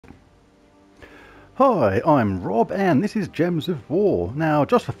Hi, I'm Rob and this is Gems of War. Now,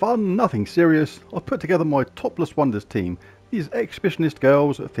 just for fun, nothing serious, I've put together my Topless Wonders team. These exhibitionist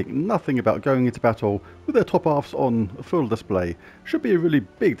girls that think nothing about going into battle with their top halves on full display. Should be a really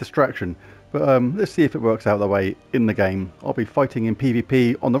big distraction, but let's see if it works out that way in the game. I'll be fighting in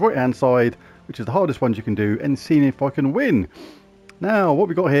PvP on the right hand side, which is the hardest ones you can do, and seeing if I can win. Now, what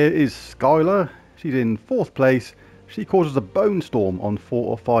we got here is Skylar. She's in 4th place. She causes a bone storm on 4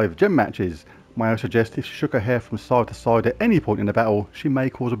 or 5 gem matches. May I suggest if she shook her hair from side to side at any point in the battle, she may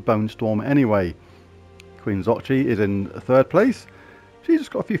cause a bone storm anyway. Queen Zochi is in 3rd place. She's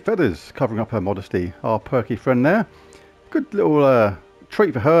just got a few feathers covering up her modesty. Our perky friend there. Good little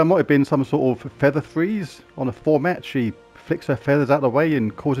trait for her. Might have been some sort of feather freeze. On a 4 match, she flicks her feathers out of the way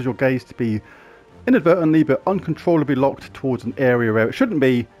and causes your gaze to be inadvertently but uncontrollably locked towards an area where it shouldn't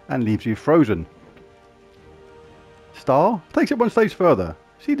be and leaves you frozen. Star takes it one stage further.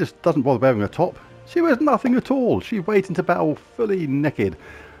 She just doesn't bother wearing a top. She wears nothing at all. She wades into battle fully naked.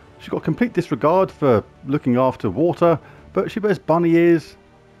 She's got complete disregard for looking after water, but she wears bunny ears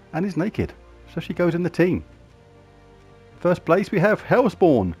and is naked. So she goes in the team. 1st place we have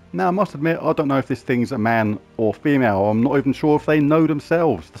Hellspawn. Now I must admit I don't know if this thing's a man or female. I'm not even sure if they know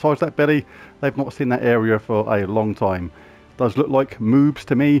themselves. The size of that belly, they've not seen that area for a long time. Does look like moobs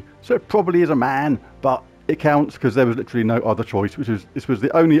to me, so it probably is a man, but it counts because there was literally no other choice. This was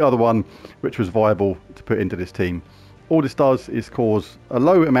the only other one which was viable to put into this team. All this does is cause a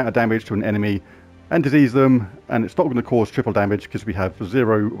low amount of damage to an enemy and disease them, and it's not going to cause triple damage because we have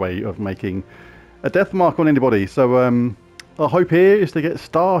 0 way of making a death mark on anybody. So our hope here is to get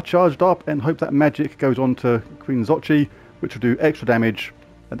Star charged up and hope that magic goes on to Queen Zochi, which will do extra damage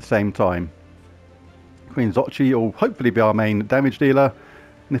at the same time. Queen Zochi will hopefully be our main damage dealer,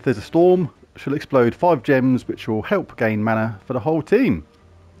 and if there's a storm, she'll explode 5 gems, which will help gain mana for the whole team.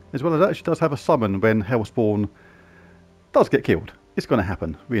 As well as that, she does have a summon when Hellspawn does get killed. It's going to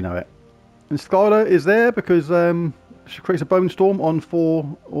happen, we know it. And Skylar is there because she creates a bone storm on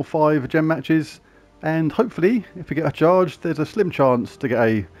 4 or 5 gem matches, and hopefully, if we get her charged, there's a slim chance to get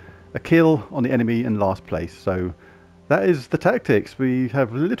a kill on the enemy in last place. So that is the tactics. We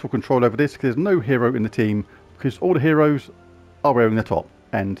have little control over this because there's no hero in the team, because all the heroes are wearing the top.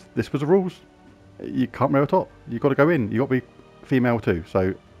 And this was the rules. You can't wear a top. You've got to go in. You've got to be female too.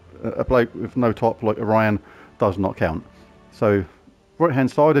 So a bloke with no top like Orion does not count. So right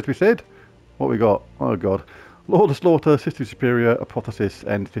hand side, as we said, what we got? Oh god. Lord of Slaughter, Sister Superior, Apotheosis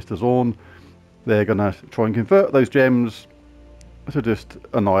and Fist of Zorn. They're going to try and convert those gems to just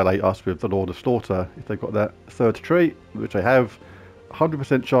annihilate us with the Lord of Slaughter. If they've got that 3rd trait, which they have,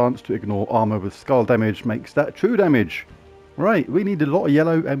 100% chance to ignore armor with skull damage makes that true damage. Right, we need a lot of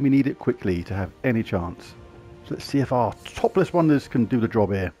yellow and we need it quickly to have any chance. So let's see if our Topless Wonders can do the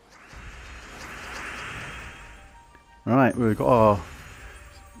job here. Right, we've got our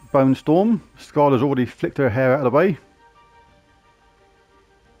Bone Storm. Skylar's already flicked her hair out of the way.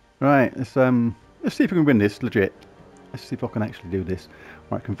 Right, let's see if we can win this legit. Let's see if I can actually do this.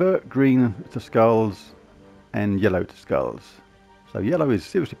 Right, convert green to skulls and yellow to skulls. So yellow is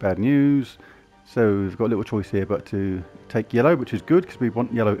seriously bad news. So we've got a little choice here but to take yellow, which is good because we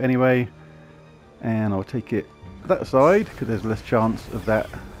want yellow anyway. And I'll take it that side because there's less chance of that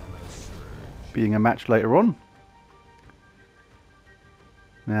being a match later on.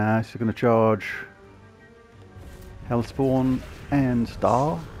 Now it's going to charge Hellspawn and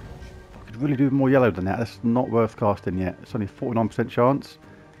Star. I could really do more yellow than that. That's not worth casting yet. It's only 49% chance.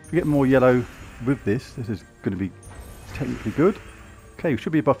 If we get more yellow with this, this is going to be technically good. Okay, we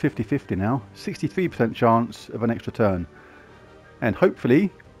should be above 50-50 now. 63% chance of an extra turn. And hopefully,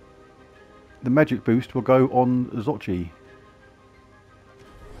 the magic boost will go on Zochi.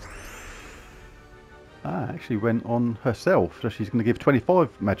 Actually went on herself. So she's going to give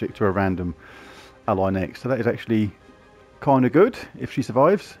 25 magic to a random ally next. So that is actually kind of good if she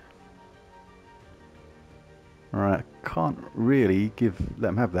survives. Alright, can't really let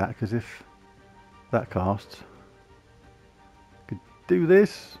them have that because if that casts... do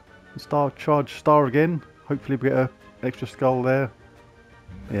this and charge Star again. Hopefully we get an extra skull there.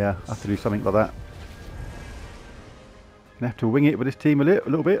 Yeah, I have to do something like that. Gonna have to wing it with this team a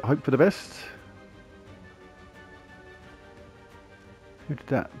little bit. Hope for the best. Who did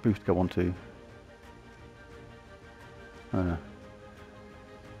that boost go on to? Let's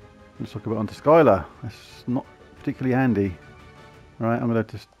look a bit onto Skylar. That's not particularly handy. Right, I'm gonna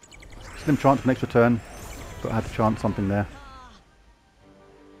just slim chance for an extra turn, but I had to chance something there.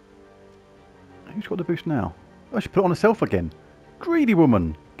 Who's got the boost now? I should put it on herself again. Greedy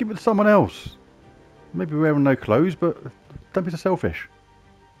woman. Give it to someone else. Maybe wearing no clothes, but don't be so selfish.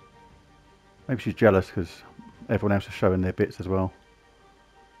 Maybe she's jealous because everyone else is showing their bits as well.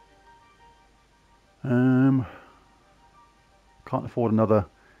 Can't afford another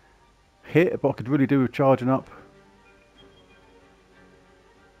hit, but I could really do with charging up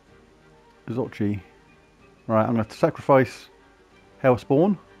Zochi. Right, I'm going to sacrifice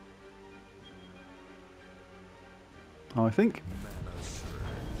Hellspawn, I think.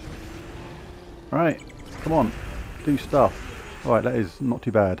 Right, come on, do stuff. Right, that is not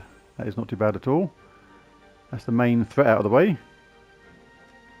too bad. That is not too bad at all. That's the main threat out of the way.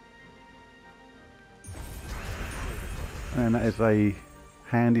 And that is a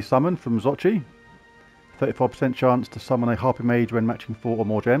handy summon from Zochi. 35% chance to summon a Harpy Mage when matching 4 or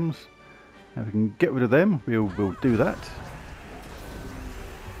more gems. Now if we can get rid of them, we'll do that.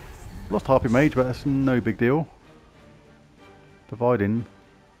 Lost Harpy Mage, but that's no big deal. Providing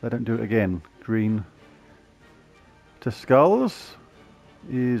they don't do it again. Green to Skulls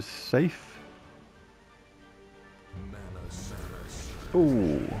is safe.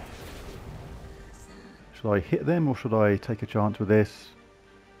 Ooh. Should I hit them or should I take a chance with this?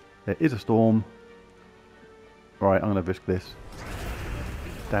 There is a storm. Right, I'm going to risk this.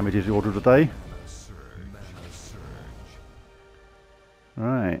 Damage is the order of the day.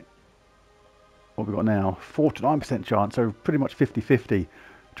 Right. What have we got now? 49% chance, so pretty much 50-50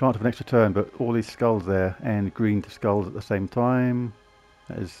 chance of an extra turn, but all these skulls there and green to skulls at the same time.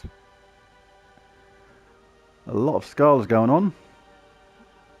 That is a lot of skulls going on.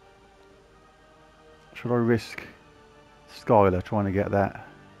 Should I risk Skylar trying to get that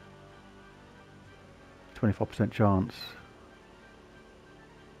 25% chance?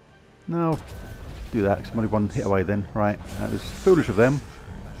 No, do that, because I'm only one hit away then. Right, that was foolish of them.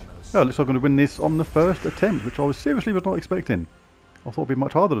 Oh, it looks like I'm going to win this on the first attempt, which I was seriously not expecting. I thought it would be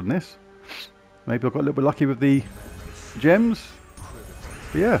much harder than this. Maybe I got a little bit lucky with the gems.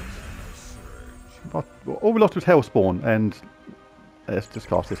 But yeah. But all we lost was Hellspawn, and let's just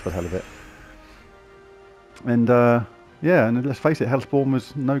cast this for the hell of it. And yeah, and let's face it, Hellspawn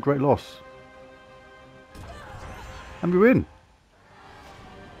was no great loss. And we win.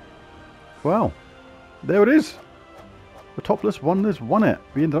 Wow. There it is. The Topless Wonders won it.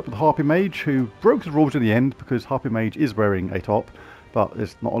 We ended up with Harpy Mage, who broke the rules in the end because Harpy Mage is wearing a top, but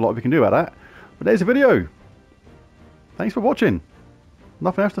there's not a lot we can do about that. But there's the video. Thanks for watching.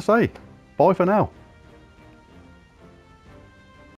 Nothing else to say. Bye for now.